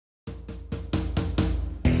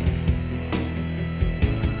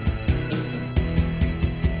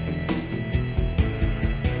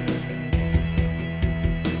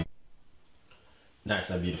Nice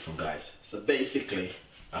and beautiful, guys. So basically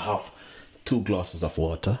I have 2 glasses of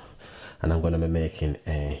water and I'm going to be making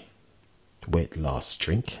a weight loss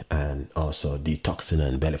drink and also detoxing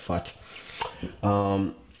and belly fat.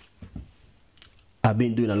 I've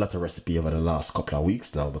been doing a lot of recipe over the last couple of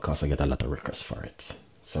weeks now because I get a lot of requests for it.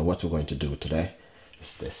 So what we're going to do today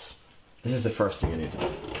is this. This is the first thing you need to do.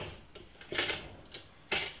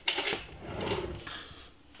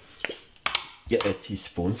 Get a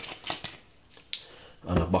teaspoon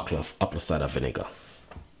and a bottle of apple cider vinegar.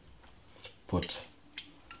 Put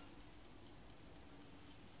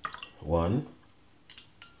 1,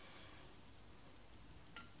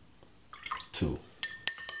 2.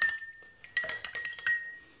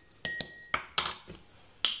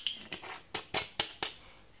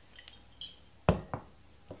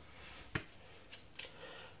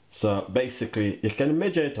 So basically you can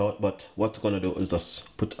measure it out, but what I'm gonna do is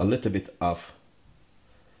just put a little bit of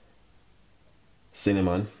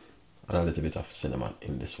cinnamon and a little bit of cinnamon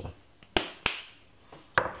in this one.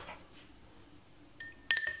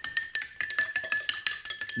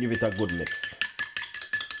 Give it a good mix.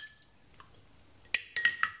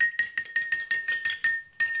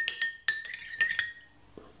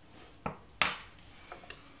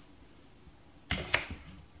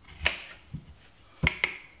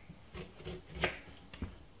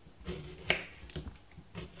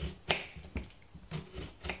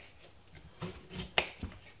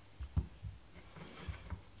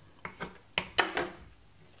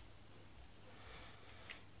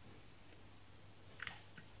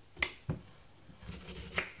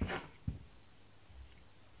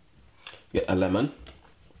 Get a lemon.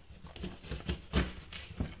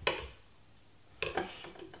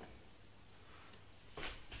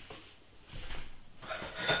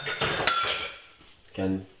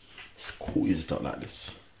 Can squeeze it out like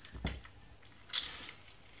this.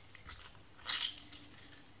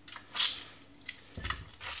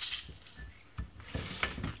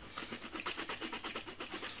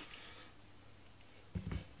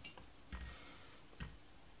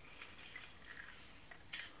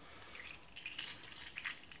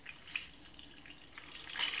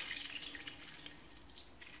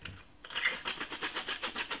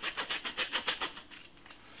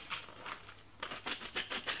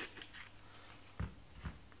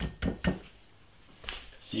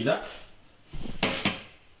 See that?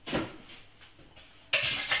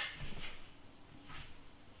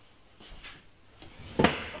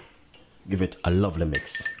 Give it a lovely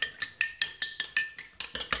mix.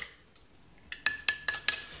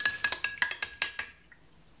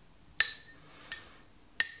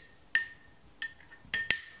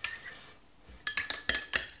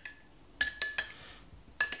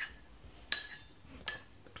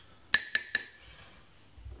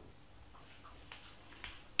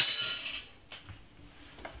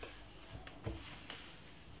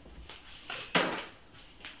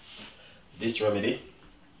 This remedy,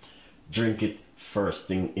 drink it first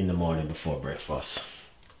thing in the morning before breakfast,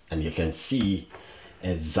 and you can see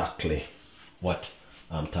exactly what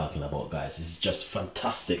I'm talking about, guys. It's just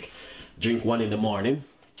fantastic. Drink 1 in the morning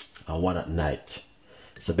and 1 at night.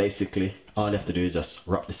 So basically all you have to do is just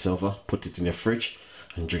wrap this over, put it in your fridge,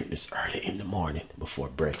 and drink this early in the morning before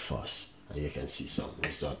breakfast, and you can see some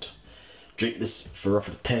result. Drink this for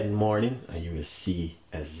roughly 10 in the morning and you will see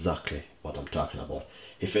exactly what I'm talking about.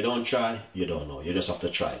 If you don't try, you don't know. You just have to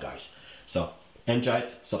try, guys. So enjoy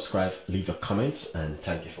it, subscribe, leave your comments, and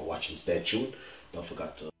thank you for watching. Stay tuned. Don't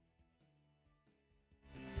forget to